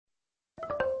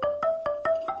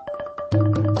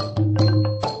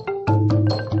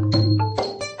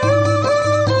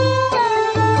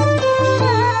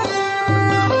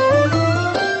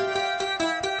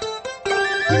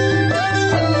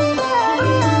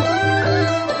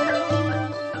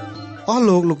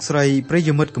លោកស្រីប្រិយ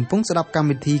មិត្តកំពុងស្ដាប់កម្ម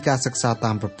វិធីការសិក្សា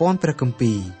តាមប្រព័ន្ធព្រះគម្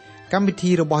ពីរកម្មវិ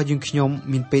ធីរបស់យើងខ្ញុំ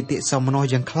មានបេតិសោមនស្ស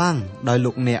យ៉ាងខ្លាំងដោយ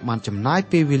លោកអ្នកបានចំណាយ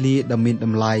ពេលវេលាដ៏មានត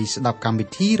ម្លៃស្ដាប់កម្មវិ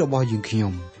ធីរបស់យើងខ្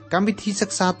ញុំកម្មវិធីសិ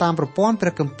ក្សាតាមប្រព័ន្ធព្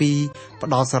រះគម្ពីរផ្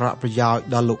ដល់សារៈប្រយោជន៍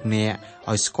ដល់លោកអ្នក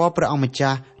ឲ្យស្គាល់ព្រះអង្គម្ចា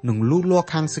ស់និងលូតលាស់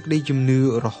ខាងសេចក្តីជំនឿ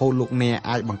រហូតលោកអ្នក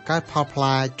អាចបង្កើតផលផ្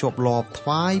លែជាប់លាប់ថ្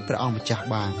វាយព្រះអង្គម្ចាស់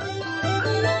បាន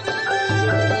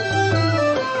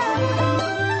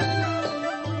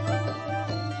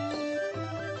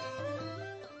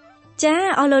ចា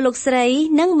អស់លោកស្រី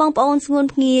និងបងប្អូនស្ងួន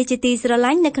ភ្ងាជាទីស្រ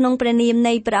ឡាញ់នៅក្នុងព្រះនាម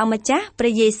នៃព្រះអម្ចាស់ព្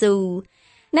រះយេស៊ូវ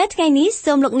នៅថ្ងៃនេះ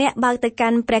សូមលោកអ្នកបើកទៅកា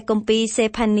ន់ព្រះគម្ពីរសេ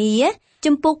ផានី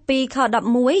ជំពូក2ខ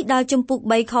11ដល់ជំពូក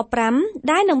3ខ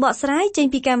5ដែលនឹងបកស្រាយចេញ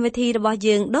ពីកម្មវិធីរបស់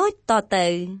យើងដូចតទៅ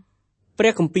ព្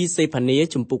រះគម្ពីរសេផានី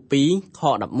ជំពូក2ខ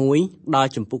11ដល់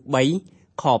ជំពូក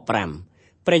3ខ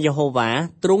5ព្រះយេហូវ៉ា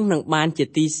ទ្រង់នឹងបានជា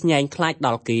ទីស្ញែងខ្លាចដ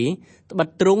ល់គេត្បិត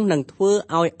ទ្រង់នឹងធ្វើ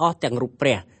ឲ្យអស់ទាំងរូបព្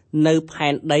រះនៅផែ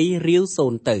នដីរាវសូ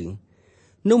ន្យទៅ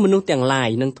នោះមនុស្សទាំងឡាយ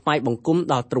នឹងថ្វាយបង្គំ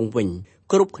ដល់ទ្រង់វិញ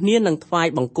គ្រប់គ្នានឹងថ្វាយ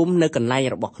បង្គំនៅកន្លែង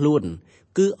របស់ខ្លួន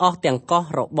គឺអស់ទាំងកោះ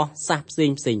របស់សាសផ្សេ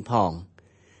ងផង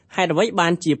ហេតុអ្វីបា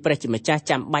នជាព្រះជាម្ចាស់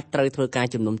ចាំបាច់ត្រូវធ្វើការ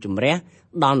ជំនុំជម្រះ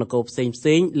ដល់នគរផ្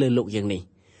សេងលើលោកយ៉ាងនេះ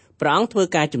ព្រះអង្គធ្វើ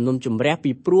ការជំនុំជម្រះ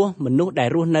ពីព្រោះមនុស្សដែល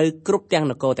រស់នៅគ្រប់ទាំង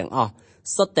នគរទាំងអស់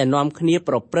សុទ្ធតែនាំគ្នា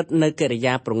ប្រព្រឹត្តនៅកិរិ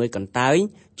យាប្រងើយកន្តើយ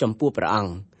ចំពោះព្រះអង្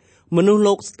គមនុស្ស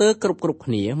លោកស្ទើរគ្រប់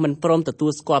គ្នាមិនព្រមទទួ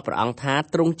លស្គាល់ព្រះអង្គថា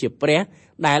ទ្រង់ជាព្រះ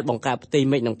ដែលបង្កើតផ្ទៃ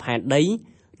មេឃនិងផែនដី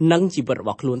និងជីវិតរប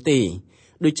ស់ខ្លួនទេ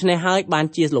ដូច្នេះហើយបាន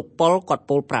ជាលោកប៉ុលគាត់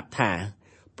ពោលប្រាប់ថា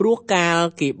ព្រោះកាល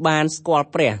គេបានស្គាល់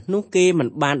ព្រះនោះគេមិន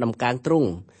បានដំកើងទ្រង់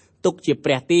ទុកជា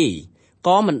ព្រះទេ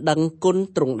ក៏មិនដឹងគុណ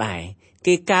ទ្រង់ដែរ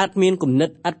គេកើតមានគំនិត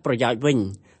ឥតប្រយោជន៍វិញ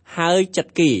ហើយចិត្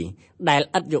តគេដែល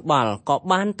ឥតយោបល់ក៏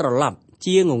បានត្រឡប់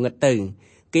ជាងងឹតទៅ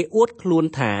គេអួតខ្លួន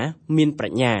ថាមានប្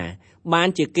រាជ្ញាបាន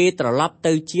ជាគេត្រឡប់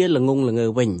ទៅជាល្ងងល្ងើ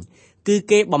វិញគឺ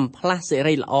គេបំផ្លាស់សេ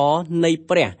រីល្អនៃ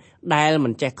ព្រះដែលមិ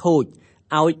នចេះខូច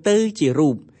ឲ្យទៅជារូ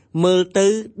បមើលទៅ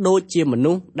ដូចជាម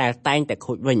នុស្សដែលតែងតែ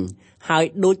ខូចវិញហើយ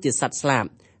ដូចជាសត្វស្លាប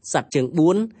សត្វជើង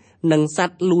4និងស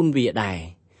ត្វលូនវាដែរ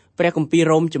ព្រះគម្ពីរ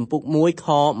រ៉ូមជំពូក1ខ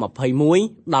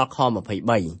21ដល់ខ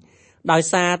23ដោយ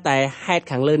សារតែហេតុ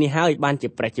ខាងលើនេះហើយបានជា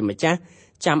ព្រះជាម្ចាស់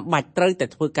ចាំបាច់ត្រូវតែ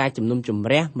ធ្វើការជំនុំជម្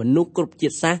រះមនុស្សគ្រប់ជា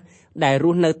តិសាសន៍ដែលរ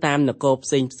ស់នៅតាមនគរផ្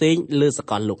សេងលើស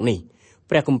កលលោកនេះ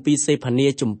ព្រះគម្ពីរសេផានី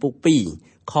ជំពូក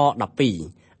2ខ12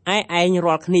ឯង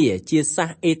រាល់គ្នាជាសាស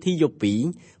អេធីយ៉ូពី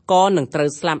ក៏នឹងត្រូវ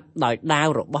ស្លាប់ដោយដាវ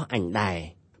របស់អញដែរ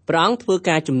ព្រះអង្គធ្វើ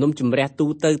ការជំនុំជម្រះទូ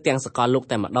ទៅទាំងសកលលោក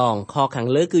តែម្ដងខខាង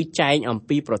លើគឺចែងអំ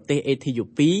ពីប្រទេសអេធីយ៉ូ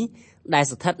ពីដែល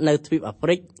ស្ថិតនៅទ្វីបអាហ្វ្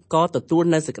រិកក៏ទទួល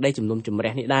នៅសេចក្តីជំនុំជម្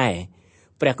រះនេះដែរ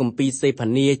ព្រះគម្ពីរសេផា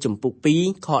នីជំពូក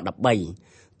2ខ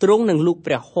13ទ្រង់នឹងលូក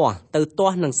ព្រះហស្ថទៅទា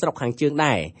ស់នឹងស្រុកខាងជើង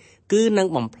ដែរគឺនឹង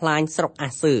បំផ្លាញស្រុកអា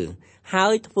សឺហើ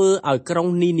យធ្វើឲ្យក្រុង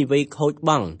នីនីវេខូច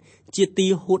បង់ជាទី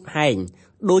ហួតហែង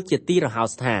ដូចជាទីរហោ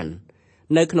ស្ថាន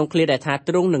នៅក្នុងឃ្លាដែលថា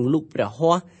ទ្រង់នឹងលូកព្រះហ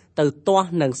ស្ថទៅទាស់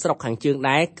នឹងស្រុកខាងជើង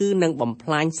ដែរគឺនឹងបំផ្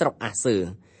លាញស្រុកអាសឺ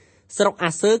ស្រុក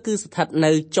អាសឺគឺស្ថិត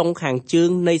នៅចុងខាងជើង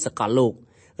នៃសកលលោក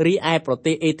រីឯប្រ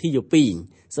ទេសអេធីយ៉ូពី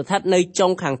ស្ថិតនៅចុ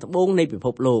ងខាងត្បូងនៃពិភ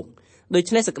ពលោកដូ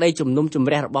ច្នេះសេចក្តីជំនុំជ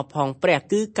ម្រះរបស់ផងព្រះ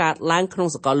គឺកើតឡើងក្នុង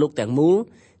សកលលោកទាំងមូល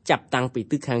ចាប់តាំងពី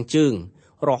ទិសខាងជើង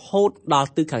រហូតដល់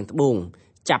ទិសខាងត្បូង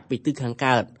ចាប់ពីទិសខាង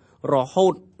កើតរហូ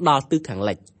តដល់ទិសខាង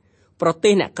លិចប្រទេ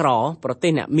សអ្នកក្រប្រទេ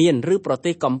សអ្នកមានឬប្រ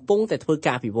ទេសកំពុងតែធ្វើ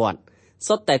ការអភិវឌ្ឍ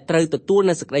សុទ្ធតែត្រូវទទួល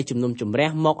នូវសេចក្តីជំនុំជម្រះ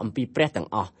មកអំពីព្រះទាំង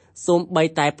អស់សូម្បី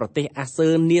តែប្រទេសអាសឺ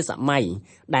នាសម័យ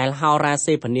ដែលហោរា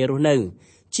សេផានីរស់នៅ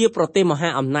ជាប្រទេសមហា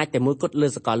អំណាចតែមួយគត់លើ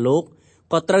សកលលោក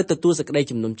ក៏ត្រូវទទួលសេចក្តី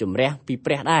ជំនុំជម្រះពី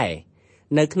ព្រះដែរ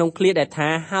នៅក្នុងឃ្លាដែលថា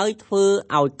ហើយធ្វើ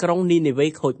ឲ្យក្រុងនីនេវេ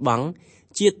ខូចបង់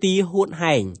ជាទីហួត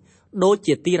ហែងដូច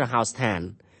ជាទីរហោស្ថាន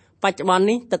បច្ចុប្បន្ន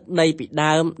នេះទឹកដីពី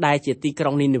ដើមដែលជាទីក្រុ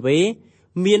ងនីនេវេ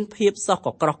មានភាពសោះក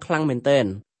ក្រោះខ្លាំងមែនទែន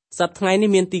សប្តាហ៍ថ្ងៃនេះ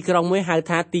មានទីក្រុងមួយហៅ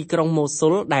ថាទីក្រុងម៉ូស៊ុ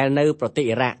លដែលនៅប្រទេស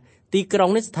អ៊ីរ៉ាក់ទីក្រុង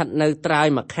នេះស្ថិតនៅត្រើយ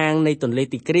ម្ខាងនៃទន្លេ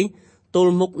ទីគ្រីសទ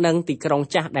ល់មុខនឹងទីក្រុង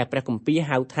ចាស់ដែលព្រះគម្ពីរ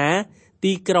ហៅថា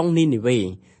ទីក្រុងនីនេវេ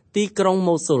ទីក្រុង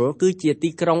ម៉ូស៊ុលគឺជាទី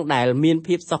ក្រុងដែលមាន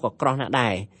ភាពសោះកក្រោះណាស់ដែ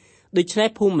រដូច្នេះ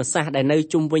ភូមិសាស្ត្រដែលនៅ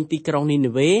ជុំវិញទីក្រុងនី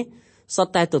នេវេសុទ្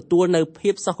ធតែទទួលនៅភា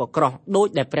ពសោះកក្រោះដូច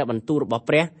ដែលព្រះបន្ទូលរបស់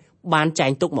ព្រះបានចែ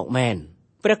ងទុកមកមែន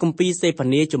ព្រះគម្ពីរសេផា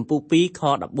នីជំពូក2ខ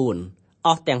14អ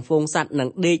ស់ទាំងហ្វូងសត្វនឹង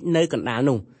ដេកនៅកណ្ដាល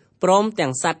នោះព្រមទាំ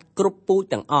ងសត្វគ្រប់ពូជ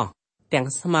ទាំងអស់ទាំង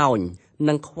ស្មោញ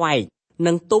និងខ្វែក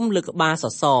និងទុំលើក្បាលស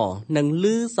សរនិងឮ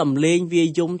សំឡេងវាយ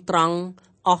យំត្រង់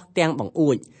អស់ទាំងបង្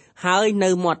អួចហើយនៅ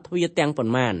មាត់ទ្វារទាំងប៉ុ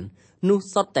ន្មាននោះ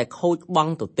សុទ្ធតែខូចប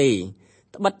ង់ទៅទេ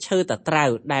ត្បិតឈើតាត្រាវ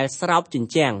ដែលស្រោបជញ្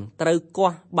ជាំងត្រូវគា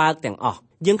ស់បើកទាំងអស់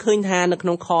យើងឃើញថានៅក្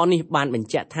នុងខនេះបានបញ្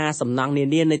ជាក់ថាសំណង់នា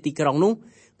នានៃទីក្រុងនោះ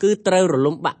គឺត្រូវរ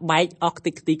លំបាក់បែកអស់ខ្ទេ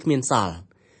ចខ្ទីគ្មានសល់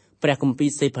ព្រះគម្ពីរ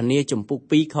សេផានីជំពូក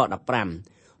2ខ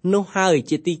15នោះហើយ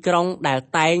ជាទីក្រុងដែល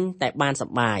តែងតែបានស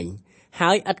ប្បាយ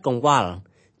ហើយឥតកង្វល់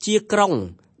ជាក្រុង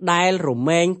ដែលរ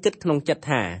មែងគិតក្នុងចិត្ត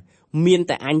ថាមាន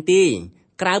តែអញទេ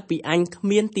ក្រៅពីអញគ្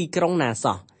មានទីក្រុងណា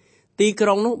សោះទីក្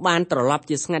រុងនោះបានត្រឡប់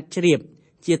ជាស្ងាត់ជ្រាប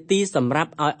ជាទីសម្រា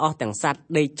ប់ឲ្យអស់ទាំងសត្វ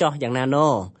ដេកចោះយ៉ាងណាណ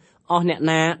អស់អ្នក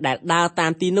ណាដែលដើរតា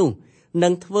មទីនោះនឹ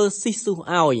ងធ្វើស៊ីស៊ូ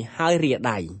ឲ្យហើយរា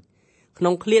ដៃក្នុ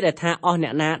ងឃ្លាដែលថាអស់អ្ន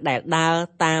កណាដែលដើរ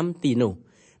តាមទីនោះ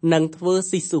នឹងធ្វើ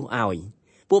ស៊ីស៊ូឲ្យ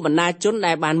ពួកបណ្ដាជន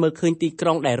ដែលបានមើលឃើញទីក្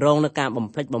រុងដែលរងនឹងការបំ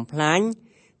ផ្លិចបំផ្លាញ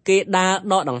គេដើរ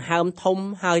ដកដង្ហើមធំ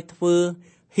ហើយធ្វើ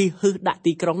ហ៊ីហឹសដាក់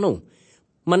ទីក្រុងនោះ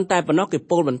មិនតែប៉ុណ្ណោះគេ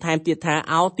ពោលបន្ថែមទៀតថា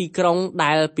អោទីក្រុង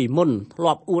ដែលពីមុនធ្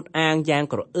លាប់អួតអាងយ៉ាង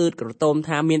ក្រអឺតក្រទម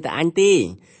ថាមានតែអញទេ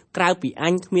ក្រៅពីអ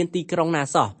ញគ្មានទីក្រុងណា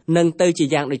សោះនឹងទៅជា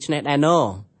យ៉ាងដូចនេះដែរណ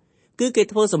គឺគេ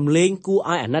ធ្វើសម្លេងគួរ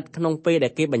ឲ្យអាណិតក្នុងពេលដែ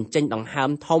លគេបញ្ចេញដង្ហើម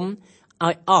ធំ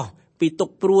ឲ្យអស់ពីទុក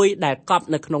ព្រួយដែលកប់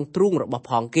នៅក្នុងទ្រូងរបស់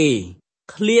ផងគេ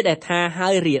ឃ្លាដែលថាហើ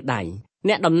យរាដៃ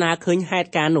អ្នកដំណើរឃើញហេតុ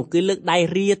ការណ៍នោះគឺលើកដៃ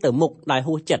រាទៅមុខដោយ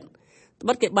ហួសចិត្តត្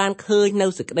បិតគេបានឃើញនៅ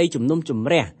សេចក្តីជំនុំជ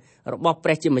ម្រះរបស់ព្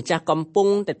រះជាម្ចាស់កំពុង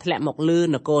តែធ្លាក់មកលើ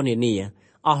នគរនានា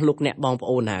អស់លោកអ្នកបងប្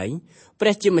អូនហើយព្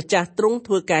រះជាម្ចាស់ទ្រង់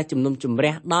ធ្វើការជំនុំជម្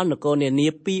រះដល់នគរនានា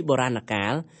ពីបុរាណកា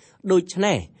លដូច្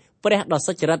នេះព្រះដ៏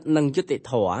សុចរិតនិងយុត្តិ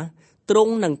ធម៌ទ្រ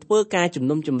ង់នឹងធ្វើការជំ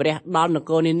នុំជម្រះដល់ន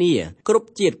គរនានាគ្រប់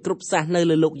ជាតិគ្រប់សាសនៅ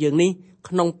លើលោកយើងនេះ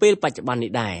ក្នុងពេលបច្ចុប្បន្ន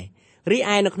នេះដែររី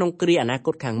ឯនៅក្នុងគ្រាអនាគ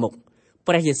តខាងមុខ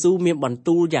ព្រះយេស៊ូវមានបន្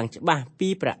ទូលយ៉ាងច្បាស់ពី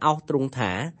ព្រះឱស្ឋទ្រង់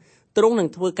ថាទ្រង់នឹង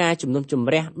ធ្វើការជំនុំជ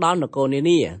ម្រះដល់នគរនា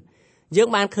នាយើង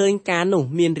បានឃើញការនោះ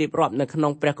មានរៀបរាប់នៅក្នុ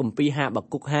ងព្រះគម្ពីរហាបា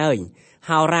គុកហើយ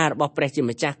ហោរារបស់ព្រះជា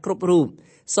ម្ចាស់គ្រប់រូប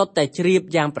សុទ្ធតែជ្រាប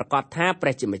យ៉ាងប្រកបថាព្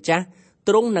រះជាម្ចាស់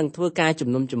ទ្រង់នឹងធ្វើការជំ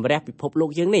នុំជម្រះពិភពលោក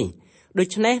យើងនេះដូ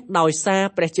ច្នេះដោយសារ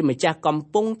ព្រះជាម្ចាស់កំ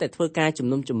ពុងតែធ្វើការជំ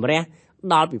នុំជម្រះ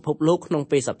ដល់ពិភពលោកក្នុង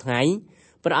ពេលសប្តាហ៍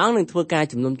ព្រះអង្គនឹងធ្វើការ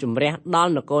ជំនុំជម្រះដ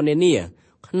ល់នគរនានា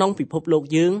ក្នុងពិភពលោក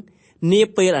យើងនា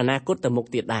ពេលអនាគតទៅមុខ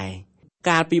ទៀតដែរ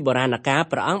កាលពីបុរាណកាល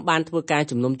ព្រះអង្គបានធ្វើការ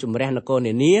ជំនុំជម្រះនគរ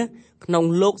នានាក្នុង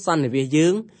លោកសន្និវាសយើ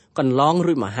ងកន្លង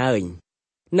រួចមកហើយ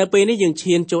នៅពេលនេះយើង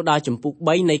ឈានចូលដល់ជំពូក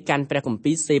3នៃកាន់ព្រះគម្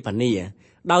ពីរសេផានី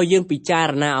ដោយយើងពិចារ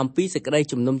ណាអំពីសេចក្តី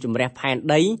ជំនុំជម្រះផែន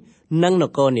ដីនិងន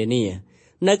គរនានា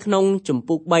នៅក្នុងជំ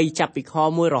ពូក3ចាប់ពីខ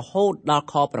1រហូតដល់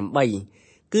ខ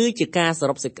8គឺជាការស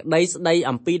រុបសេចក្តីស្តី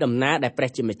អំពីដំណើរដែលព្រះ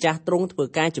ជាម្ចាស់ទ្រង់ធ្វើ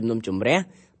ការជំនុំជម្រះ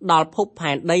ដល់ភព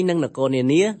ផែនដីនិងនគរនា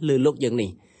នាលើលោកយើងនេះ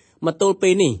មកទល់ពេ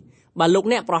លនេះបើលោក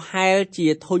អ្នកប្រហែលជា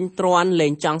ធុញទ្រាន់លែ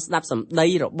ងចង់ស្ដាប់សម្ដី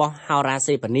របស់ហោរា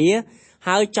សេផានី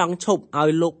ហើយចង់ឈប់ឲ្យ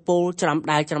លោកពោលច្រាំ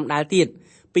ដាល់ទៀត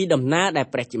ពីដំណើរដែល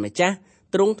ព្រះជាម្ចាស់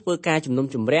ទ្រង់ធ្វើការជំនុំ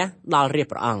ជម្រះដល់រាជ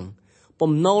ព្រះអង្គ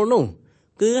ពំនោលនោះ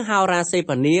គឺហោរាសេ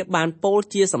ផានីបានពោល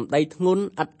ជាសម្ដីធ្ងន់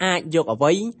ឥតអាចយកអ្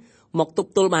វីមកទប់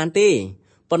ទល់បានទេ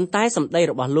ប៉ុន្តែសម្ដី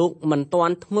របស់លោកមិនទា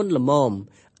ន់ធ្ងន់ល្មម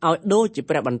ឲ្យដូចជា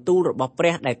ព្រះបន្ទូលរបស់ព្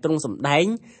រះដែលទ្រង់សម្ដែង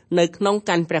នៅក្នុង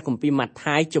កាន់ព្រះគម្ពីរម៉ា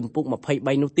ថាយជំពូក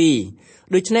23នោះទេ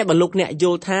ដូច្នេះបើលោកអ្នកយ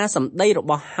ល់ថាសម្ដីរ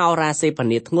បស់ហោរាសេផា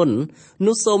នីធ្ងន់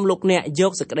នោះសូមលោកអ្នកយ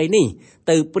កសេចក្តីនេះ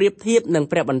ទៅប្រៀបធៀបនឹង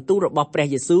ព្រះបន្ទូលរបស់ព្រះ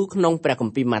យេស៊ូវក្នុងព្រះគ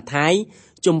ម្ពីរម៉ាថាយ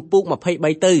ជំពូក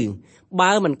23ទៅ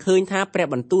បើមិនឃើញថាព្រះ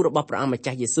បន្ទូលរបស់ព្រះអង្គម្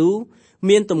ចាស់យេស៊ូវ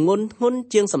មានទម្ងន់ធ្ងន់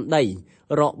ជាងសម្ដី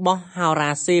របស់ហោ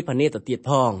រាសេផានីទៅទៀត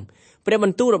ផងព្រះប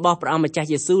ន្ទូលរបស់ព្រះអង្គម្ចាស់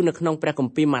យេស៊ូវនៅក្នុងព្រះគ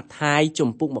ម្ពីរម៉ាថាយជំ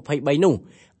ពូក23នោះ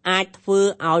អាចធ្វើ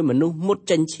ឲ្យមនុស្សមុត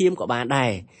ចិញ្ចៀមក៏បានដែ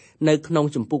រនៅក្នុង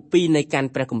ជំពូក2នៃកាន់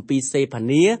ព្រះគម្ពីរសេផា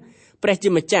នីព្រះជា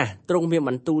ម្ចាស់ទ្រង់មានប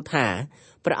ន្ទូលថា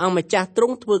ព្រះអង្គម្ចាស់ទ្រ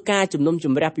ង់ធ្វើការជំនុំជ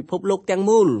ម្រះពិភពលោកទាំង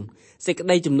មូលសេចក្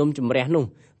តីជំនុំជម្រះនោះ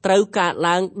ត្រូវកើត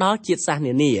ឡើងដល់ជាតិសាសន៍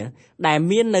នានាដែល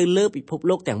មាននៅលើពិភព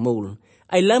លោកទាំងមូល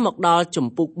ឥឡូវមកដល់ជំ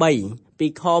ពូក3ពី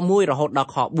ខ1រហូតដល់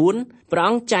ខ4ព្រះ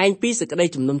អង្គចែងពីសេចក្តី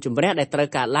ជំនុំជម្រះដែលត្រូវ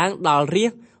កើតឡើងដល់រា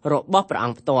ជរបស់ព្រះអ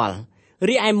ង្គផ្ទាល់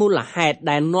រីឯមូលហេតុ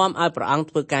ដែលនាំឲ្យព្រះអង្គ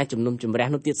ធ្វើការជំនុំជម្រះ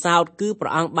នោះទៀតសោតគឺព្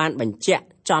រះអង្គបានបញ្ជាក់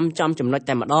ចំចំណុច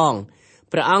តែម្ដង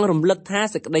ព្រះអង្គរំលឹកថា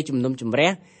សេចក្តីជំនុំជម្រះ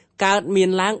កើតមាន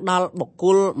ឡើងដល់បុគ្គ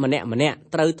លម្នាក់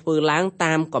ត្រូវធ្វើឡើង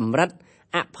តាមកម្រិត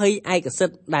អភ័យឯកសិ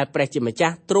ទ្ធិដែលព្រះជាម្ចា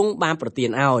ស់ទ្រង់បានប្រទាន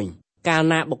ឲ្យកាល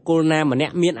ណាបុគ្គលណាម្នា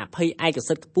ក់មានអភ័យឯក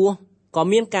សិទ្ធិខ្ពស់ក៏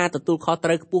មានការទទួលខុសត្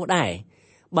រូវខ្ពស់ដែរ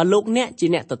បើលោកអ្នកជា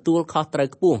អ្នកទទួលខុសត្រូវ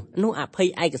ខ្ពស់នោះអភ័យ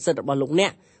ឯកសិទ្ធិរបស់លោកអ្ន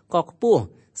កក៏ខ្ពស់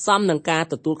សមនឹងការ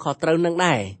ទទួលខុសត្រូវនឹង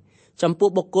ដែរចំពោះ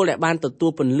បុគ្គលដែលបានទទួ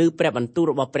លពន្លឺព្រះបន្ទូល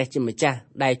របស់ព្រះជាម្ចាស់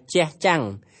ដែលជះចាំង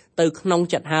ទៅក្នុង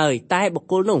ចិត្តហើយតែបុគ្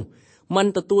គលនោះមិន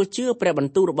ទទួលជឿព្រះប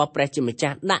ន្ទូលរបស់ព្រះជាម្ចា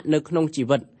ស់ដាក់នៅក្នុងជី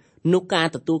វិតនោះការ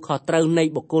ទទួលខុសត្រូវនៃ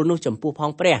បុគ្គលនោះចំពោះផ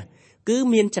ងព្រះគឺ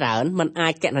មានច្រើនមិនអា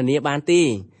ចកណនាបានទេ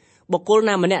បុគ្គល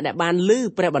ណាម្នាក់ដែលបានឮ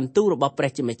ព្រះបន្ទូលរបស់ព្រះ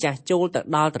ជាម្ចាស់ចូលទៅ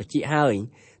ដល់ត្រចៀកហើយ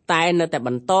តែនៅតែប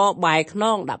ន្តបែរខ្ន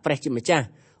ងដាក់ព្រះជាម្ចាស់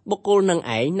បុគ្គលនឹង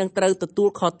ឯងនឹងត្រូវទទួល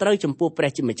ខុសត្រូវចំពោះព្រះ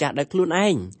ជាម្ចាស់ដោយខ្លួនឯ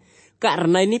ង ករ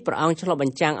ណីនេះព្រះអង្គឆ្លុះប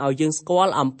ញ្ចាំងឲ្យយើងស្គា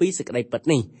ល់អំពីសេចក្តីពិត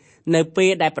នេះនៅពេ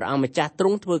លដែលព្រះអង្គម្ចាស់ទ្រ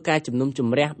ង់ធ្វើការជំនុំជ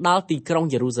ម្រះដល់ទីក្រុង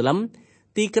យេរូសាឡិម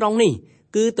ទីក្រុងនេះ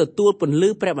គឺទទួលពន្លឺ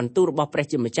ព្រះបន្ទូលរបស់ព្រះ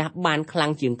ជាម្ចាស់បានខ្លាំ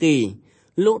ងជាងគេ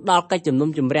លុះដល់កិច្ចជំនុំ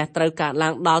ជម្រះត្រូវកើតឡើ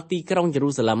ងដល់ទីក្រុងយេរូ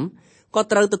សាឡិមក៏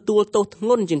ត្រូវទទួលទោសធ្ង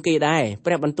ន់ជាងគេដែរ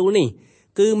ព្រះបន្ទូលនេះ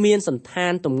គឺមានសន្តា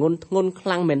នទម្ងន់ធ្ងន់ខ្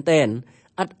លាំងមែនទែន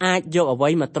ឥតអាចយកអ្វី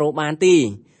មកទ្របានទេ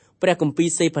ព្រះគម្ពីរ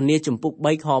សេផានៀជំពូក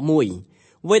3ខ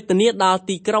1វេទនាដល់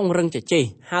ទីក្រុងរឹងជជែក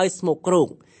ហើយស្មុគគ្រោក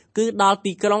គឺដល់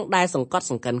ទីក្រុងដែលសង្កត់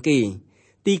សង្កិនគេ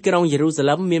ទីក្រុងយេរូសា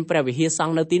ឡិមមានព្រះវិហារស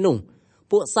ង់នៅទីនោះ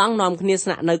ពួកសង្ឃនាំគ្នាស្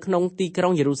នាក់នៅក្នុងទីក្រុ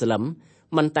ងយេរូសាឡិម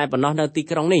មិនតែប៉ុណ្ណោះនៅទី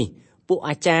ក្រុងនេះពួក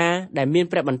អាចារ្យដែលមាន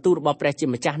ព្រះបន្ទូលរបស់ព្រះជា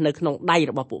ម្ចាស់នៅក្នុងដៃ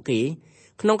របស់ពួកគេ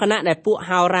ក្នុងខណៈដែលពួក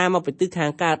ហោរាមកពីទិសខា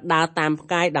ងកើតដើរតាមផ្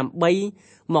កាយដើម្បី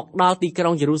មកដល់ទីក្រុ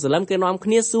ងយេរូសាឡិមគេនាំគ្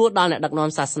នាសួរដល់អ្នកដឹកនាំ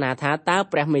សាសនាថាតើ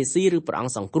ព្រះមេស៊ីឬព្រះអ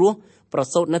ង្គសង្គ្រោះប្រ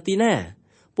សូតនៅទីណា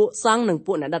ពួកសង្ឃនិង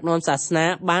ពួកអ្នកដឹកនាំសាសនា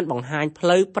បានបង្ហាញផ្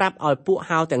លូវប្រាប់ឲ្យពួក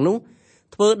ហោទាំងនោះ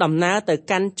ធ្វើដំណើរទៅ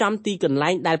កាន់ចំទីកន្លែ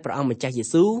ងដែលព្រះអង្គម្ចាស់យេ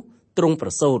ស៊ូវទ្រង់ប្រ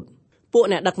សូតពួក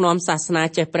អ្នកដឹកនាំសាសនា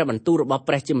ចេះព្រះបន្ទូលរបស់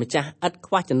ព្រះជាម្ចាស់ឥត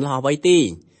ខ្វះចន្លោះអ្វីទេ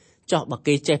ចុះបើ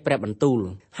គេចេះព្រះបន្ទូល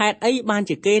ហេតុអីបាន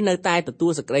ជាគេនៅតែទទួ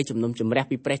លសេចក្តីជំនុំជម្រះ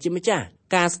ពីព្រះជាម្ចាស់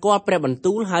ការស្គាល់ព្រះបន្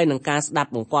ទូលហើយនឹងការស្ដាប់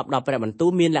បង្គាប់ដល់ព្រះបន្ទូ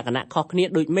លមានលក្ខណៈខុសគ្នា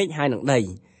ដូចមេឃហើយនឹងដី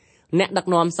អ្នកដឹក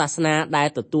នាំសាសនាដែល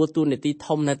ទទួលតួនាទី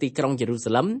ធំនៅទីក្រុងយេរូ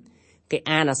សាឡិមគេ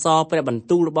អានអក្សរព្រះបន្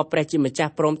ទូលរបស់ព្រះជាម្ចា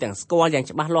ស់ព្រមទាំងស្គាល់យ៉ាង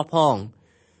ច្បាស់លាស់ផង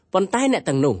ប៉ុន្តែអ្នក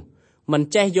ទាំងនោះមិន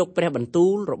ចេះយកព្រះបន្ទូ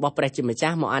លរបស់ព្រះជាម្ចា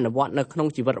ស់មកអនុវត្តនៅក្នុង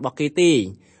ជីវិតរបស់គេទេ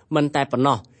មិនតែប៉ុណ្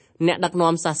ណោះអ្នកដឹក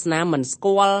នាំសាសនាមិនស្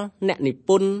គាល់អ្នកនិព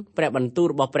ន្ធព្រះបន្ទូល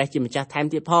របស់ព្រះជាម្ចាស់ថែម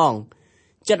ទៀតផង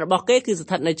ចិត្តរបស់គេគឺស្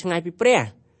ថិតនៅឆ្ងាយពីព្រះ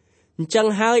អញ្ចឹង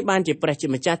ហើយបានជាព្រះជា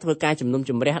ម្ចាស់ធ្វើការជំនុំ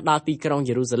ជម្រះដល់ទីក្រុង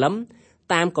យេរូសាឡិម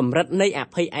តាមកម្រិតនៃអ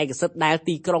ភ័យឯកសិទ្ធិដែល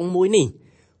ទីក្រុងមួយនេះ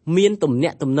មានទំនា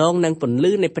ក់ទំនងនឹងពន្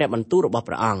លឺនៃព្រះបន្ទូលរបស់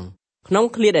ព្រះអង្គក្នុង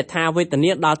ឃ្លាដែលថាវេទនា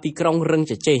ដល់ទីក្រុងរឹង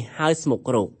ជជែកហើយស្មុគ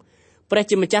គ្រោកព្រះ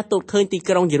ជាម្ចាស់ទតឃើញទី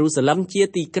ក្រុងយេរូសាឡិមជា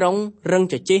ទីក្រុងរឹង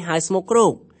ជជែកហើយស្មុគគ្រោ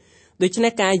កដូច្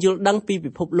នេះការយល់ដឹងពី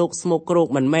ពិភពលោកស្មុគគ្រោក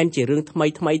មិនមែនជារឿងថ្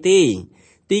មីទេ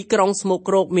ទីក្រុងស្មុគ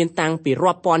គ្រោកមានតាំងពី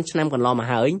រាប់ពាន់ឆ្នាំកន្លងមក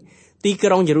ហើយទីក្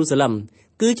រុងយេរូសាឡិម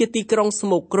គឺជាទីក្រុងស្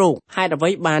មុគគ្រោកហេតុអ្វី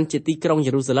បានជាទីក្រុង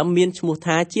យេរូសាឡិមមានឈ្មោះ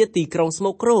ថាជាទីក្រុងស្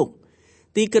មុគគ្រោក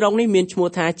ទីក្រុងនេះមានឈ្មោះ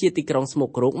ថាជាទីក្រុងស្មុគ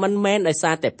គ្រោកមិនមែនដោយ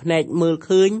សារតែភ្នែកមើល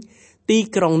ឃើញទី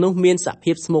ក្រុងនោះមានស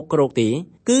ភាពស្មុគគ្រោកទេ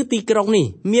គឺទីក្រុងនេះ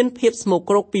មានភាពស្មុគ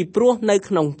គ្រោកពីព្រោះនៅ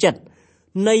ក្នុងចិត្ត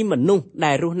នៃមនុស្ស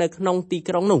ដែលរស់នៅក្នុងទី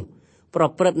ក្រុងនោះប្រ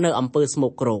ព្រឹត្តនៅអំពើស្មុ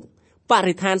គគ្រោកប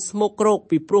រិស្ថានស្មុគគ្រោក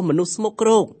ពីព្រោះមនុស្សស្មុគគ្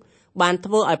រោកបាន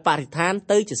ធ្វើឲ្យបរិស្ថាន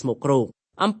ទៅជាស្មុគគ្រោក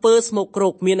អំពើស្មុគគ្រោ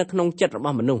កមាននៅក្នុងចិត្តរប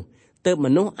ស់មនុស្សទើបម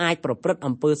នុស្សអាចប្រព្រឹត្ត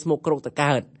អំពើស្មុគគ្រោកទៅ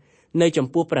កើតនៅចំ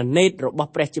ពោះព្រះនេត្ររបស់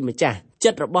ព្រះជាម្ចាស់ចិ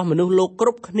ត្តរបស់មនុស្សលោកគ្រ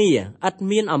ប់គ្នាឥត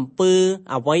មានអំពើ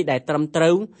អ្វីដែលត្រឹមត្រូ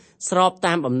វស្រប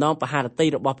តាមបំណងបហារតី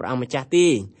របស់ព្រះអង្គម្ចាស់ទេ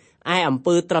ឯអំ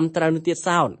ពើត្រឹមត្រូវនោះទៀត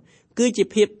សោតគឺជា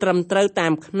ភាពត្រឹមត្រូវតា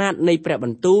មຂ្នាតនៃព្រះប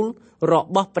ន្ទូលរ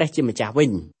បស់ព្រះជាម្ចាស់វិ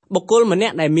ញបុគ្គលម្នា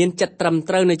ក់ដែលមានចិត្តត្រឹម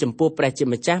ត្រូវនៅចំពោះព្រះជា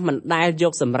ម្ចាស់មិនដែលយ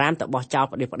កសម្រាមទៅបោះចោល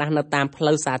ផ្ដេសផ្ដាសនៅតាមផ្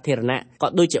លូវសាធារណៈក៏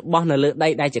ដូចជាបោះនៅលើដី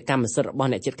ដែលជាកម្មសិទ្ធិរបស់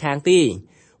អ្នកជិតខាងទេ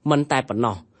មិនតែប៉ុណ្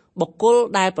ណោះបុគ្គល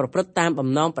ដែលប្រព្រឹត្តតាមបំ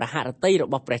ណងប្រហារតីរ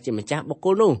បស់ព្រះជាម្ចាស់បុគ្គ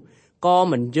លនោះក៏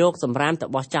មិនយកសម្រាមទៅ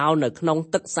បោះចោលនៅក្នុង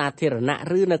ទឹកសាធារណៈ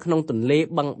ឬនៅក្នុងទន្លេ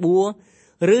បឹងបួ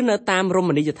ឬនៅតាមរ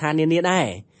មណីយដ្ឋាននានាដែរ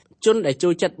ជនដែលចូ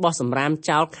លចិត្តបោះសម្រាម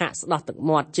ចោលខាក់ស្ដោះទឹក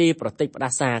មាត់ជេរប្រតិចផ្ដា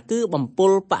សាគឺបំពុ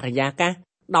លបរិយាកាស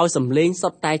ដោយសម្លេងសុ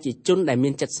ទ្ធតែជាជនដែលមា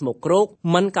នចិត្តស្មុគគ្រោក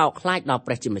មិនកោតខ្លាចដល់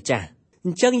ព្រះជាម្ចាស់អ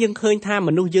ញ្ចឹងយើងឃើញថាម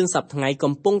នុស្សយើងសប្តាហ៍ថ្ងៃ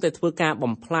កំពុងតែធ្វើការ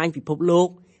បំផ្លាញពិភពលោក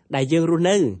ដែលយើងរស់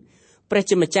នៅព្រះ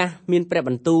ជាម្ចាស់មានព្រះប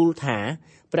ន្ទូលថា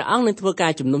ព្រះអង្គនឹងធ្វើកា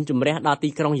រជំនុំជម្រះដល់ទី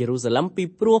ក្រុងយេរូសាឡិមពី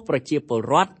ព្រោះប្រជាពល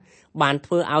រដ្ឋបាន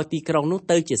ធ្វើឲ្យទីក្រុងនោះ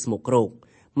ទៅជាស្មុគគ្រោក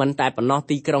មិនតែប៉ុណ្ណោះ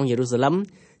ទីក្រុងយេរូសាឡិម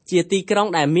ជាទីក្រុង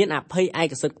ដែលមានអភ័យឯ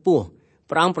កសិទ្ធិខ្ពស់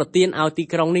ព្រះអង្គប្រទានឲ្យទី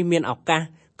ក្រុងនេះមានឱកាស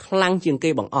ខ្លាំងជាងគេ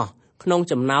បង្អស់ក្នុង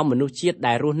ចំណោមមនុស្សជាតិ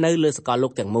ដែលរស់នៅលើសកលលោ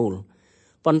កទាំងមូល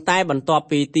ប៉ុន្តែបន្ទាប់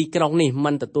ពីទីក្រុងនេះ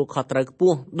មិនទទួលខុសត្រូវខ្ព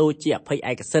ស់ដូចជាអភ័យ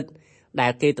ឯកសិទ្ធិដែ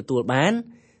លគេទទួលបាន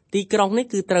ទីក្រុងនេះ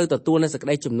គឺត្រូវទទួលនូវសេចក្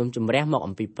តីជំនុំជម្រះមក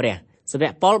អំពីព្រះសាវ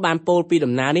កប៉ុលបានពោលពី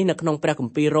ដំណើរនេះនៅក្នុងព្រះគ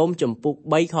ម្ពីររ៉ូមជំពូក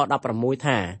3ខ16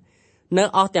ថានៅ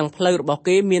អស់ទាំងផ្លូវរបស់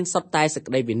គេមានសុទ្ធតែសេច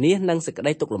ក្តីវិនាសនិងសេចក្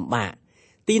តីទុក្ខលំបាក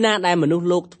ទីណាដែលមនុស្ស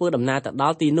លោកធ្វើដំណើរទៅដ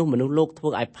ល់ទីនោះមនុស្សលោកធ្វើ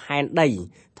ឲ្យផែនដី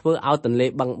ធ្វើឲ្យទន្លេ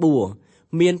បឹងបួ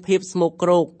មានភាពស្មុគគ្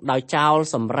រោកដោយចោល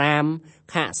សម្រាម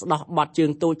ខាក់ស្ដោះបត់ជើ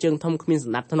ងតូចជើងធំគ្មានស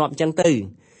ណ្ដាប់ធ្នាប់អញ្ចឹងទៅ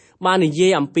បាននិយា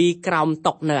យអំពីក្រោម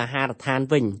តុនៅអាហារដ្ឋាន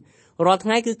វិញរាល់ថ្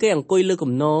ងៃគឺគេអង្គុយលើ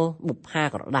គំនរបុប្ផា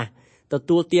ក្រដាសទ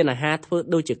ទួលទានអាហារធ្វើ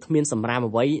ដូចជាគ្មានសម្រាម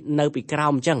អ្វីនៅពីក្រោ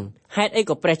មអញ្ចឹងហេតុអី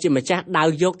ក៏ព្រះជាម្ចាស់ដើរ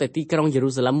យកតែទីក្រុងយេរូ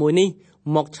សាឡិមមួយនេះ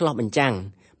មកឆ្លោះបញ្ចាំង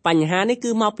បញ្ហានេះ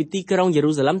គឺមកពីទីក្រុងយេ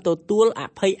រូសាឡិមទទួលអ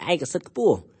ភ័យឯកសិទ្ធិខ្ព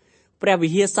ស់ព្រះវិ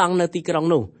ហារសង់នៅទីក្រុង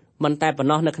នោះ មិនតែប៉ុណ្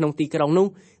ណោះនៅក្នុងទីក្រុងនោះ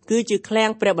គឺជាឃ្លាំង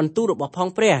ព្រះបន្ទូលរបស់ផង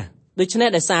ព្រះដូច្នេះ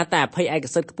ដោយសារតែអភ័យឯក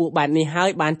សិទ្ធិខ្ពស់បែបនេះហើយ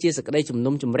បានជាសេចក្តីជំ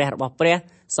នុំជម្រះរបស់ព្រះ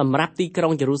សម្រាប់ទីក្រុ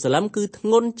ងយេរូសាឡិមគឺធ្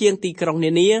ងន់ជាងទីក្រុង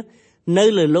នានានៅ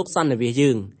លើលោកសន្និវាស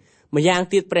យើងម្យ៉ាង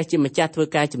ទៀតព្រះជាម្ចាស់ធ្វើ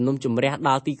ការជំនុំជម្រះដ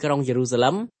ល់ទីក្រុងយេរូសា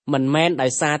ឡិមមិនមែនដោ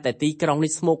យសារតែទីក្រុង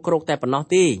នេះស្មោកគ្រោកតែប៉ុណ្ណោះ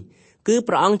ទេគឺ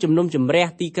ព្រះអង្គជំនុំជម្រះ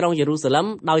ទីក្រុងយេរូសាឡិម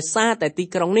ដោយសារតែទី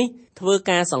ក្រុងនេះធ្វើ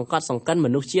ការសង្កត់សង្កិនម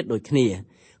នុស្សជាតិដូចគ្នា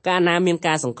កាលណាមាន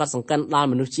ការសង្កត់សង្កិនដល់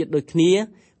មនុស្សជាតិដូចគ្នា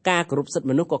ការគោរពសិទ្ធិ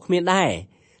មនុស្សក៏គ្មានដែរ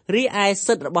រីឯ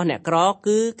សិទ្ធិរបស់អ្នកក្រ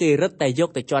គឺគេរឹតតែយក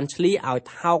ទៅជន់ឈ្លីឲ្យ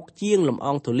ថោកជាងលំអ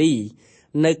ងធូលី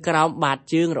នៅក្រោមបាត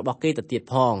ជើងរបស់គេទៅទៀត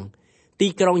ផងទី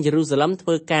ក្រុងយេរូសាឡិមធ្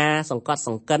វើការសង្កត់ស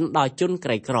ង្កិនដល់ជនក្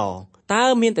រីក្រតើ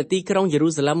មានតែទីក្រុងយេរូ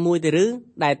សាឡិមមួយទេឬ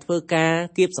ដែលធ្វើការ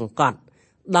គៀបសង្កត់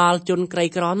ដល់ជនក្រី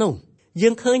ក្រនោះយើ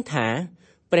ងឃើញថា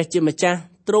ព្រះជាម្ចាស់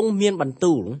ទ្រង់មានបន្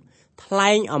ទូលថ្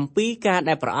លែងអំពីការ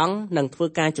ដែលព្រះអង្គនឹងធ្វើ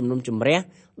ការជំនុំជម្រះ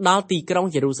ដល់ទីក្រុង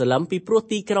យេរូសាឡិមពីព្រោះ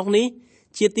ទីក្រុងនេះ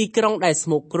ជាទីក្រុងដែលស្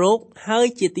មោកគ្រោកហើយ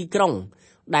ជាទីក្រុង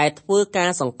ដែលធ្វើការ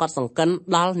សង្កត់សង្កិន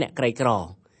ដល់អ្នកក្រីក្រ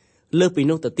លើសពី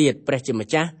នោះទៅទៀតព្រះជាម្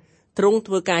ចាស់ទ្រង់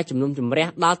ធ្វើការជំនុំជម្រះ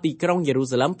ដល់ទីក្រុងយេរូ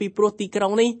សាឡិមពីព្រោះទីក្រុ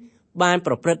ងនេះបាន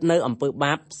ប្រព្រឹត្តនៅអំពើ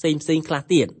បាបផ្សេងខ្លះ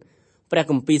ទៀតព្រះ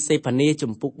គម្ពីរសេផានី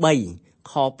ជំពូក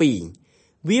3ខ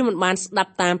2វាមិនបានស្ដា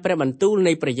ប់តាមព្រះបន្ទូល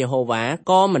នៃព្រះយេហូវ៉ា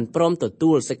ក៏មិនព្រមទ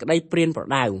ទួលសេចក្តីព្រានប្រ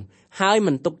ដៅហើយ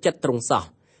មិនទុកចិត្តទ្រង់សោះ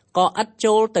ក៏ឥត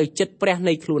ចូលទៅចិត្តព្រះ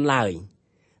នៃខ្លួនឡើយ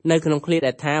នៅក្នុងឃ្លា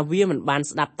ដែលថាវាមិនបាន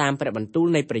ស្ដាប់តាមព្រះបន្ទូល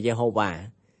នៃព្រះយេហូវ៉ា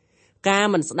ការ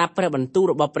មិនស្ដាប់ព្រះបន្ទូល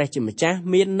របស់ព្រះជាម្ចាស់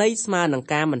មានន័យស្មើនឹង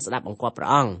ការមិនស្ដាប់បង្គាប់ព្រះ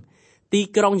អង្គទី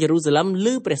ក្រុងយេរូសាឡិម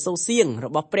ឮព្រះសូរសៀងរ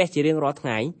បស់ព្រះជារៀងរាល់ថ្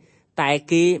ងៃតែ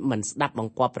គេមិនស្ដាប់ប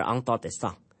ង្គាប់ព្រះអង្គតតែ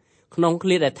សោះក្នុងឃ្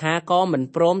លាដែលថាក៏មិន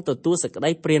ព្រមទទួលសេចក្តី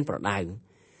ព្រានប្រដៅ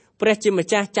ព្រះជាម្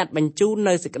ចាស់ចាត់បញ្ជូន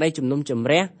នៅសេចក្តីជំនុំជម្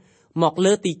រះមក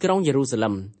លើទីក្រុងយេរូសាឡិ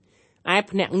មឯ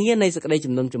ភ្នាក់ងារនៃសេចក្តី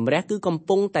ជំនុំជម្រះគឺកំ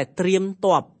ពុងតែត្រៀម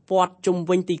ទ័ពព័ទ្ធជុំ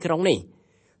វិញទីក្រុងនេះ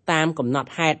តាមកំណត់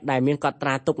ហេតុដែលមានកត់ត្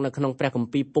រាទុកនៅក្នុងព្រះគម្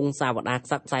ពីរពងសាវតារខ្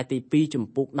សត្រខ្សែទី2ជំ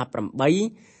ពូក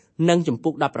18និងជំពូ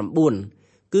ក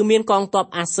19គឺមានកងទ័ព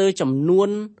អាសឺចំនួន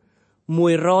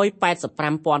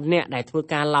185,000 នាក់ដែលធ្វើ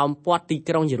ការឡោមព័ទ្ធទី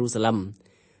ក្រុងយេរូសាឡិម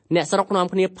អ្នកស្រុកនាំ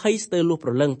គ្នាភ័យស្ទើរលួសព្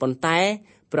រលឹងប៉ុន្តែ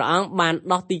ព្រះអង្គបាន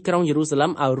ដោះទីក្រុងយេរូសាឡិ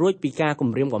មឲ្យរួចពីការគំ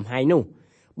រាមកំហែងនោះ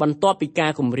បន្ទាប់ពីកា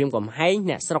រគំរាមកំហែង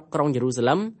អ្នកស្រុកក្រុងយេរូសា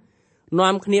ឡិម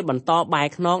នាំគ្នាបន្តបែរ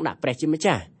ខ្នងដាក់ព្រះជាម្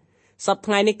ចាស់សប្តាហ៍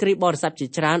ថ្ងៃនេះគ្រីស្ទបរិស័ទជា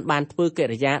ច្រើនបានធ្វើកិ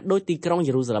រិយាដូចទីក្រុង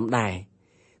យេរូសាឡិមដែរ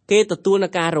គេទទួលនឹ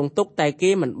ងការរងទុក្ខតែគេ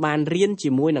មិនបានរៀនជា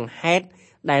មួយនឹងហេតុ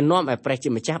ដែលនាំឲ្យព្រះជា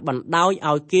ម្ចាស់បណ្ដោយ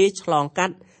ឲ្យគេឆ្លងកា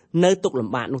ត់នៅទុក្ខលំ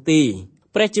បាកនោះទេ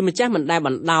ព្រះជាម្ចាស់មិនដែលប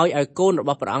ណ្ដោយឲ្យកូនរប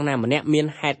ស់ព្រះអង្គណាម្នាក់មាន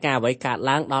ហេតុការអ្វីកើត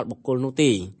ឡើងដល់បុគ្គលនោះ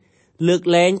ទេលើក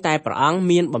លែងតែព្រះអង្គ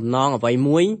មានបំណងអ្វី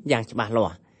មួយយ៉ាងច្បាស់លា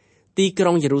ស់ទីក្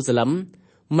រុងយេរូសាឡិម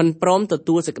មិនព្រមទ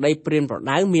ទួលសេចក្តីព្រានប្រ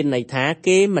ដៅមានន័យថា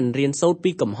គេមិនរៀនសូត្រ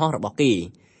ពីកំហុសរបស់គេ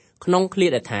ក្នុងឃ្លា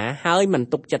ដែលថាហើយមិន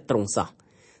ទុកចិត្តទ្រង់សោះ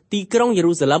ទីក្រុងយេ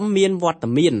រូសាឡិមមានវត្ត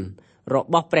មានរ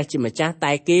បស់ព្រះជាម្ចាស់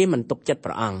តែគេមិនទុកចិត្ត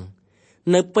ព្រះអង្គ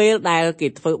នៅពេលដែលគេ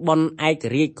ធ្វើបុណ្យឯក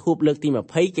រាជ្យខួបលើកទី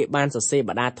20គេបានសរសេរ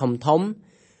បដាធំ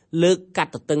លើកកា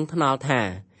ត់ទទឹងថ្នល់ថា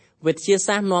វិទ្យា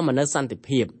សាស្ត្រនាំមកនូវសន្តិ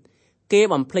ភាពគេ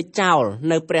បំភ្លេចចោល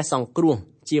នៅព្រះសង្គ្រោះ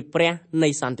ជាព្រះនៃ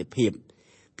សន្តិភាព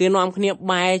គេនាំគ្នា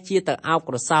បែរជាទៅអោប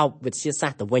ក្រសោបវិទ្យាសា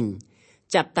ស្ត្រទៅវិញ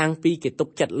ចាប់តាំងពីគេទុក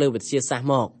ចិត្តលើវិទ្យាសាស្ត្រ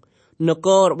មកនគ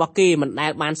ររបស់គេមិនដែ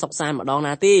លបានសុខសាន្តម្ដង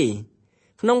ណាទេ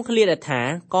ក្នុងឃ្លាដែលថា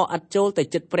ក៏ឥតចូលទៅ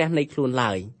ចិត្តព្រះនៃខ្លួន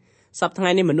ឡើយសប្តាហ៍ថ្ងៃ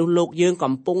នេះមនុស្សលោកយើង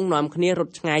កំពុងនាំគ្នារ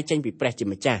ត់ឆ្ងាយចេញពីព្រះជា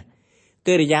ម្ចាស់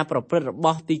កិរិយាប្រព្រឹត្តរប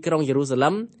ស់ទីក្រុងយេរូសាឡិ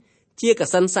មជាក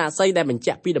សិនសាក្សីដែលបញ្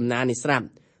ជាក់ពីដំណើរនេះស្រាប់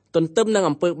ទន្ទឹមនឹង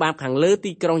អំពើបាបខាងលើ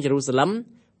ទីក្រុងយេរូសាឡិម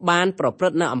បានប្រព្រឹ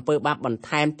ត្តនៅអំពើបាបបន្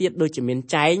ថែមទៀតដូចជាមាន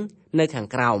ចែងនៅខាង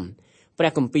ក្រោមព្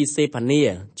រះគម្ពីរសេផានី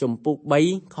ជំពូក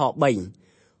3ខ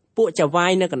3ពួកចៅវា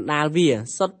យនៅកណ្ដាលវា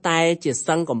សុទ្ធតែជា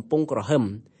សឹងកំពុងក្រហឹម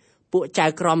ពួកចៅ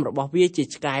ក្រមរបស់វាជា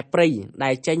ឆ្កែព្រៃដែ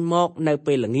លចេញមកនៅ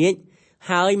ពេលល្ងាច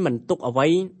ហើយមិនទុកអ្វី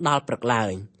ដល់ព្រឹកឡើ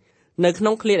យនៅក្នុ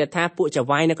ងឃ្លាដែលថាពួកចៅ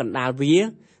វាយនៅកណ្ដាលវា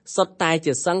សុទ្ធតែ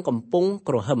ជាសឹងកំពុង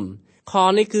ក្រហឹមខ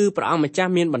នេះគឺព្រះអង្គម្ចា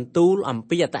ស់មានបន្ទូលអំ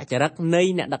ពីអត្តចរិតនៃ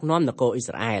អ្នកដឹកនាំនគរអ៊ី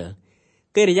ស្រាអែល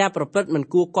កិរិយាប្រព្រឹត្តមិន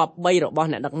គួរគប្បីរបស់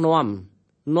អ្នកដឹកនាំ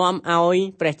ឲ្យ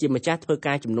ព្រះជាម្ចាស់ធ្វើ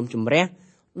ការជំនុំជម្រះ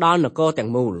ដល់នគរទាំ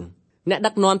ងមូលអ្នក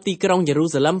ដឹកនាំទីក្រុងយេរូ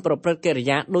សាឡិមប្រព្រឹត្តកិរិ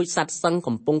យាដូចសត្វសឹង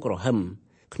កំពុងក្រហឹម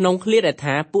ក្នុងឃ្លាដែល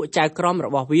ថាពួកចៅក្រមរ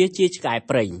បស់វាជាឆ្កែ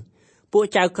ព្រៃពួក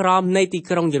ចៅក្រមនៃទី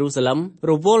ក្រុងយេរូសាឡិម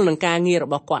រវល់នឹងការងាររ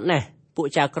បស់គាត់ណាស់ពួក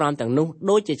ចៅក្រមទាំងនោះ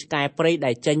ដូចជាឆ្កែព្រៃ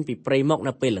ដែលចេញពីព្រៃមក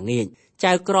នៅពេលល្ងាច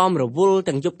ចៅក្រមរវល់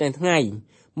ទាំងយប់ទាំងថ្ងៃ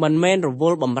មិនមែនរវ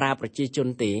ល់បម្រើប្រជាជន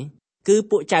ទេគឺ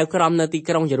ពួកចៅក្រមនៅទី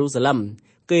ក្រុងយេរូសាឡិម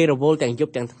គេរវល់ទាំងយ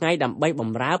ប់ទាំងថ្ងៃដើម្បីប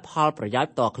ម្រើផលប្រយោជ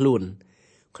ន៍ផ្ទាល់ខ្លួន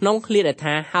ក្នុងឃ្លាដែល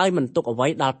ថាហើយមិនទុកអ្វី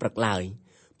ដល់ព្រឹកឡើយ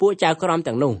ពួកចៅក្រម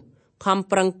ទាំងនោះ ខំ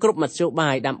ប្រឹងគ្រប់មធ្យោបា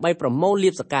យដើម្បីប្រមូលលា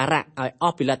ភសក្ការៈឲ្យអ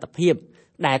ស់ពីលទ្ធភាព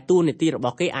ដែលតួនាទីរប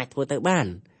ស់គេអាចធ្វើទៅបាន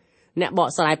អ្នកបក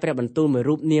ស្រាយព្រះបន្ទូលមួយ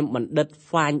រូបនាមបណ្ឌិត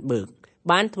Feinberg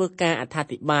បានធ្វើការអត្ថា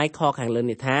ធិប្បាយខខាងលើ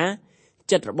នេះថា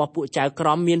ចិត្តរបស់ពួកចៅក្រ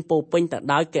មមានពោពេញទៅ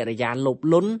ដោយកិរិយាលោភ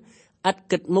លន់ឥត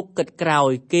គិតមុខគិតក្រោ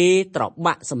យគេត្រ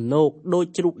បាក់សំណោកដូច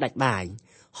ជ្រូកដាច់បាយ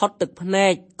ហត់ទឹកភ្នែ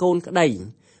កកូនក្តី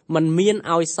មិនមាន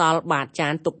ឲ្យសល់បាតចា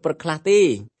នទុកព្រឹកខ្លះទេ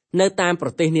នៅតាមប្រ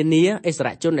ទេសនានាឥស្សរ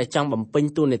ជនដែលចង់បំពេញ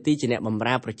តួនាទីជាអ្នកបម្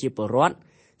រើប្រជាពលរដ្ឋ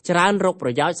ច្រើនរកប្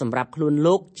រយោជន៍សម្រាប់ខ្លួន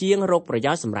លោកជាងរកប្រ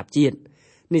យោជន៍សម្រាប់ជាតិ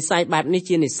និស្ស័យបែបនេះ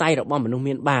ជានិស្ស័យរបស់មនុស្ស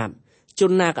មានបាបជ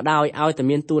នណាក៏ដោយឲ្យតែ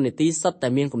មានតួនាទីសុទ្ធតែ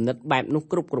មានគំនិតបែបនោះ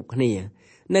គ្រប់គ្នា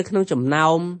នៅក្នុងចំណោ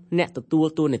មអ្នកទទួល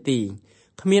តួនាទី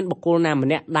គ្មានបុគ្គលណាម្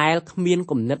នាក់ដែលគ្មាន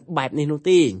គំនិតបែបនេះនោះ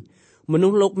ទេមនុ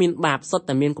ស្សលោកមានបាបសុទ្ធ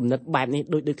តែមានគំនិតបែបនេះ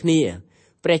ដូចគ្នា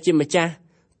ព្រះជាម្ចាស់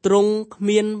ទ្រង់គ្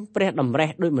មានព្រះតម្រេះ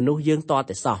ដូចមនុស្សយើងត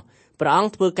តែសោះព្រះអង្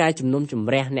គធ្វើការជំនុំជ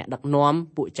ម្រះអ្នកដឹកនាំ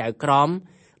ពួកចៅក្រម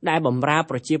ដែលបម្រើ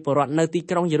ប្រជាពលរដ្ឋនៅទី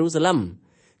ក្រុងយេរូសាឡិម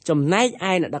ចំណែក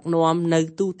ឯអ្នកដឹកនាំនៅ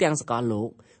ទូទាំងសកលលោក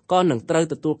ក៏នឹងត្រូវ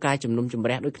ទទួលការជំនុំជម្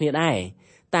រះដូចគ្នាដែរ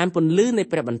តាមពន្លឺនៃ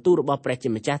ព្រះបន្ទូលរបស់ព្រះជា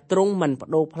ម្ចាស់ទ្រង់មិនប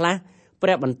ដូរផ្លាស់ព្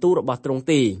រះបន្ទូលរបស់ទ្រង់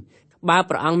ទេបើ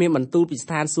ព្រះអង្គមានបន្ទូលពីស្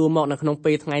ថានសួគ៌មកនៅក្នុង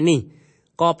ពេលថ្ងៃនេះ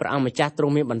ក៏ព្រះអង្គម្ចាស់ទ្រ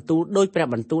ង់មានបន្ទូលដោយព្រះ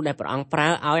បន្ទូលដែលព្រះអង្គប្រើ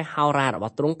ឲ្យហោរារប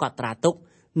ស់ទ្រង់កត់ត្រាទុក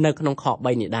នៅក្នុងខ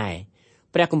3នេះដែរ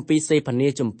ព្រះគម្ពីរសេផានី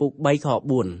ជំពូក3ខ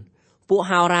4ពួក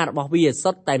ហោរារបស់វា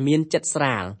សុទ្ធតែមានចិត្តស្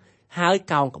រាលហើយ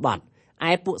កោងក្បត់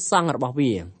ឯពួកសង្ឃរបស់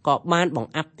វាក៏បានប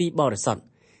ង្អាប់ទីបរិសុទ្ធ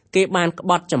គេបានក្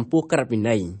បត់ចំពោះក្រឹតវិ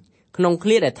ន័យក្នុងឃ្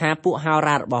លាដែលថាពួកហោ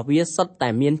រារបស់វាសុទ្ធតែ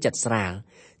មានចិត្តស្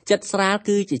រាល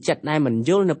គឺជាចិត្តដែលមិន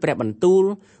យល់នៅព្រះបន្ទូល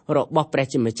របស់ព្រះ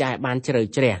ជាម្ចាស់បានជ្រៅ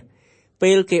ជ្រះ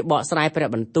ពេលគេបកស្រាយព្រះ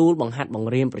បន្ទូលបង្ហាត់ប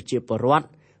ង្រៀនប្រជាពលរដ្ឋ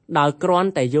ដោយគ្រាន់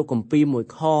តែយកគម្ពីរ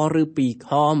1ខឬ2ខ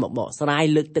មកបកស្រាយ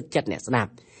លើកទឹកចិត្តអ្នកស្ដា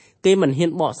ប់គេមិនហ៊ា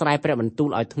នបកស្រាយព្រះបន្ទូល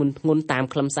ឲ្យធ្ងន់ធ្ងរតាម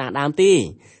ខ្លឹមសារដើមទេ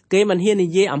គេមិនហ៊ាននិ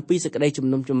យាយអំពីសេចក្តីជំ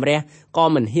នុំជម្រះក៏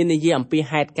មិនហ៊ាននិយាយអំពី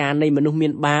ហេតុការណ៍នៃមនុស្សមា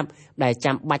នបាបដែល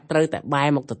ចាំបាច់ត្រូវតែបែរ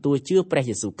មកទទួលជឿព្រះ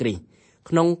យេស៊ូវគ្រីស្ទ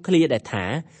ក្នុងឃ្លាដែលថា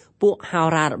ពួកហោ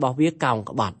រារបស់វាកោង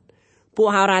ក្បត់ពួក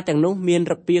ហោរាទាំងនោះមាន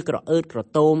រឹកពីក្រអឺតក្រ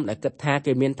ទមដែលគិតថា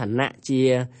គេមានឋានៈជា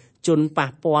ជនប៉ះ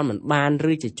ពាល់មិនបាន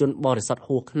ឬជាជនបរិសុទ្ធ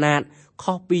ហួសខ្នាត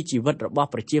ខុសពីជីវិតរបស់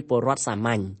ប្រជាពលរដ្ឋសាម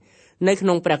ញ្ញនៅក្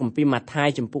នុងព្រះគម្ពីរម៉ាថាយ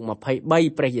ជំពូក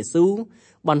23ព្រះយេស៊ូវ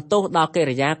បន្ទោសដល់កិ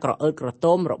រិយាក្រអឺតក្រទ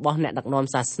មរបស់អ្នកដឹកនាំ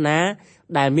សាសនា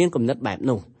ដែលមានគំនិតបែប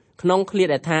នោះក្នុងឃ្លា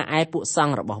ដែលថាឯពួកស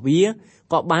ង្ឃរបស់វា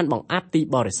ក៏បានបង្អាប់ទី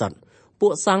បរិសុទ្ធពួ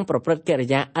កសង្ឃប្រព្រឹត្តកិរិ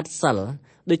យាឥតសិល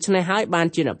ដូច្នេះហើយបាន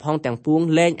ជាអ្នកផងទាំងពួង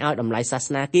លែងឲ្យតម្លៃសាស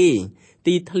នាគេ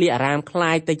ទីធ្លាអារាមคล้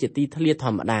ายទៅជាទីធ្លាធ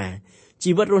ម្មតា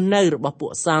ជីវិតរស់នៅរបស់ពួ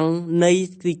កសង្ឃនៃ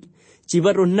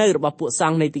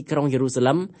ទីក្រុងយេរូសា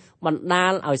ឡិមបណ្ដា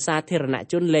លឲ្យសាធារណ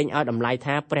ជនលែងឲ្យតម្លៃ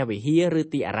ថាព្រះវិហារឬ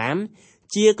ទីអារាម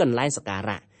ជាកន្លែងសក្កា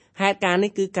រៈហេតុការណ៍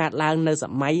នេះគឺកើតឡើងនៅស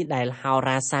ម័យដែលហោ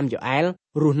រាសាមយ៉ូអែល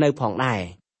រស់នៅផងដែរ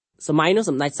សម័យនោះ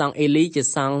សម្ដេចសង្ឃអេលីជា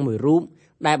សង្ឃមួយរូប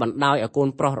ដែលបណ្ដោយឲ្យកូន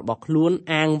ប្រុសរបស់ខ្លួន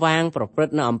អាងវាងប្រព្រឹ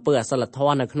ត្តនៅអំពើអសិលធ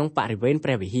ម៌នៅក្នុងបរិវេណព្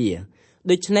រះវិហារ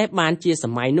ដូច្នេះបានជាស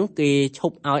ម័យនោះគេឈ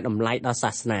ប់ឲ្យតម្លៃដល់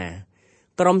សាសនា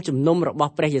ក្រុមជំនុំរប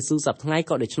ស់ព្រះយេស៊ូវសប្តាហ៍ថ្ងៃ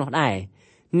ក៏ដូច្នោះដែរ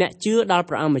អ្នកជឿដល់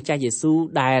ព្រះអង្គម្ចាស់យេស៊ូវ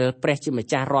ដែលព្រះជាម្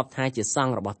ចាស់រាប់ថាជាសង្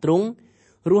ឃរបស់ទ្រង់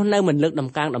រស់នៅមិនលើកត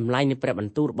ម្កើងតម្លៃនៃព្រះប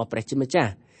ន្ទូលរបស់ព្រះជាម្ចា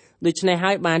ស់ដូច្នេះ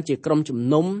ហើយបានជាក្រុមជំ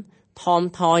នុំថម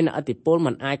ថយនៅឥទ្ធិពល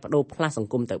មិនអាចបដូរផ្លាស់ស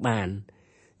ង្គមទៅបាន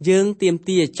យើងទាម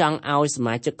ទារចង់ឲ្យស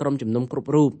មាជិកក្រុមជំនុំគ្រ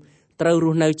ប់រូបត្រូវរ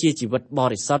ស់នៅជាជីវិតប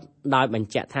រិសុទ្ធដោយបញ្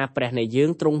ជាក់ថាព្រះនៃយើង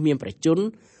ទ្រង់មានព្រះជន្ម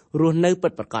រស់នៅពិ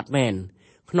តប្រាកដមែន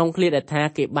ក្នុងឃ្លាដែលថា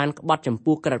គេបានក្បត់ចំ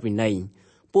ពោះក្រឹតវិន័យ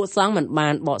ពួកសង្ឃមិនបា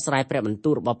នបកស្រាយព្រះបន្ទូ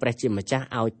លរបស់ព្រះជាម្ចាស់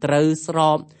ឲ្យត្រូវស្រ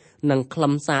បនឹងខ្លឹ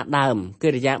មសារដើមកិ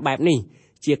រិយាបែបនេះ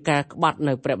ជាការក្បត់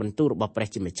នៅព្រះបន្ទូលរបស់ព្រះ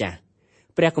ជាម្ចាស់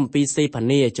ព្រះគម្ពីរសេផា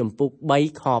នីជំពូក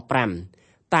3ខ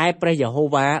5តែព្រះយេហូ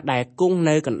វ៉ាដែលគង់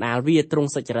នៅកណ្ដាលវាទ្រង់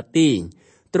សុចរិតទី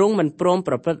ទ្រង់មិនព្រម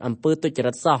ប្រព្រឹត្តអំពើទុច្ច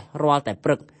រិតសោះរាល់តែព្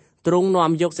រឹកទ្រង់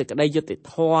នាំយកសេចក្តីយុត្តិ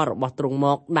ធម៌របស់ទ្រង់ម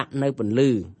កដាក់នៅពន្លឺ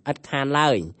ឥតខានឡើ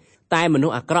យតែមនុ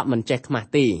ស្សអាក្រក់មិនចេះខ្មាស់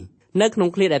ទេនៅក្នុង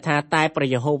ឃ្លាដែលថាតែព្រះ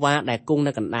យេហូវ៉ាដែលគង់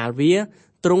នៅកណ្ដាលវា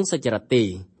ទ្រង់សុចរិតទេ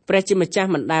ព្រះជាម្ចាស់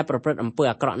មិនដែលប្រព្រឹត្តអំពើ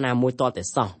អាក្រក់ណាមួយទាល់តែ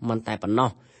សោះមិនតែប៉ុណ្ណោះ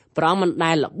ព្រះអង្គមិន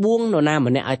ដែលលបួងនរណា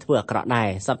ម្នាក់ឲ្យធ្វើអាក្រក់ដែរ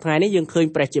សប្តាហ៍ថ្ងៃនេះយើងឃើញ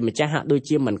ព្រះជាម្ចាស់ហាក់ដូច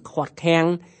ជាមិនខាត់ខាំង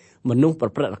មនុស្សប្រ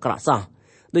ព្រឹត្តអាក្រក់សោះ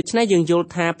ដូច្នេះយើងយល់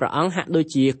ថាព្រះអង្គហាក់ដូច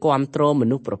ជាគាំទ្រម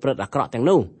នុស្សប្រព្រឹត្តអាក្រក់ទាំង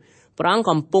នោះព្រះអង្គ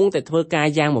កំពុងតែធ្វើការ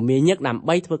យ៉ាងមមាញឹកដើម្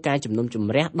បីធ្វើការជំនុំជ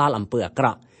ម្រះដល់អំពើអាក្រ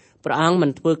ក់ព្រះអង្គមិន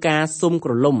ធ្វើការសុំក្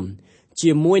រឡុំ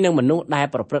ជាមួយនឹងមនុស្សដែល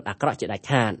ប្រព្រឹត្តអាក្រក់ជាដាច់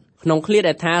ខាតក្នុងឃ្លា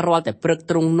ដែលថារាល់តែព្រឹក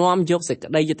ទ្រង់នាំយកសេច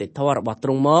ក្តីយុត្តិធម៌របស់ទ្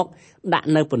រង់មកដាក់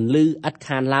នៅពន្លឺឥត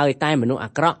ខានឡើយតែមនុស្សអា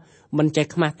ក្រក់មិនចេះ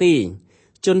ខ្មាស់ទេ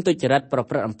ជនទុច្ចរិតប្រ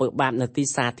ព្រឹត្តអំពើបាបនៅទី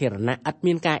សាធារណៈឥត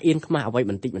មានការអៀនខ្មាស់អ្វី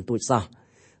បន្តិចបន្តួចសោះ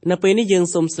នៅពេលនេះយើង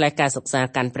សូមស្លេះការសិក្សា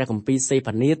កាន់ព្រះគម្ពីរសេ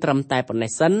ផានីត្រឹមតែប៉ុណ្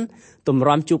ណេះសិនទម្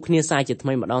រាំជួបគ្នាសាជាថ្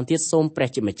មីម្ដងទៀតសូមព្រះ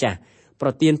ជាម្ចាស់ប្រ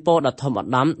ទានពរដ៏ធំអ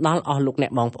ណ្ដំដល់អស់លោកអ្ន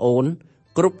កបងប្អូន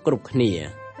គ្រប់គ្នា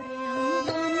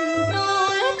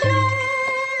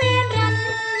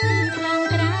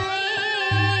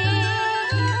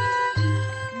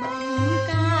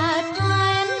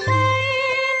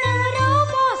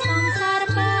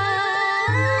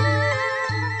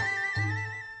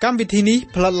កម្មវិធីនេះ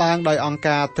ផ្លាត់ឡើងដោយអង្គ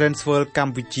ការ Transworld ក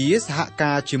ម្ពុជាសហ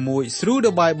ការជាមួយ Through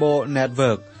the Bible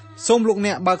Network សូមលោក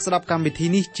អ្នកបើកស្ដាប់កម្មវិធី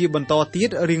នេះជាបន្តទៀត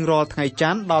រៀងរាល់ថ្ងៃច័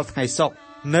ន្ទដល់ថ្ងៃសុក្រ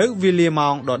នៅវេលាម៉ោ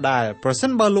ងដដែលប្រសិ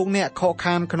នបើលោកអ្នកខក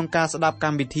ខានក្នុងការស្ដាប់ក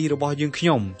ម្មវិធីរបស់យើងខ្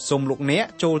ញុំសូមលោកអ្នក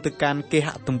ចូលទៅកាន់គេហ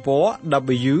ទំព័រ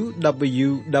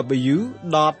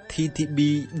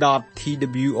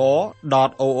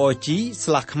www.ttb.twr.org/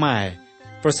 ខ្មែរ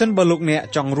ប្រសិនបើលោកអ្នក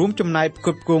ចង់រួមចំណែកផ្គ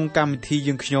ត់ផ្គង់កម្មវិធី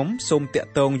យើងខ្ញុំសូមតាក់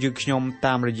ទងយើងខ្ញុំ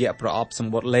តាមរយៈប្រអប់ស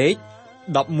ម្បត្តិលេខ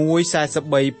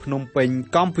1143ភ្នំពេញ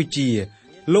កម្ពុជា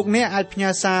លោកអ្នកអាចផ្ញើ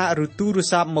សារឬទូរ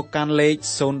ស័ព្ទមកកាន់លេខ012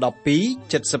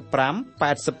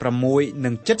 75 86 និ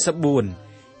ង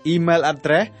 74 Email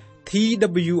address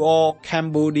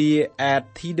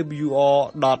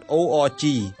twrcambodia@twr.org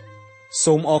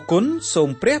សូមអរគុណសូម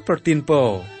ព្រះប្រទានពរ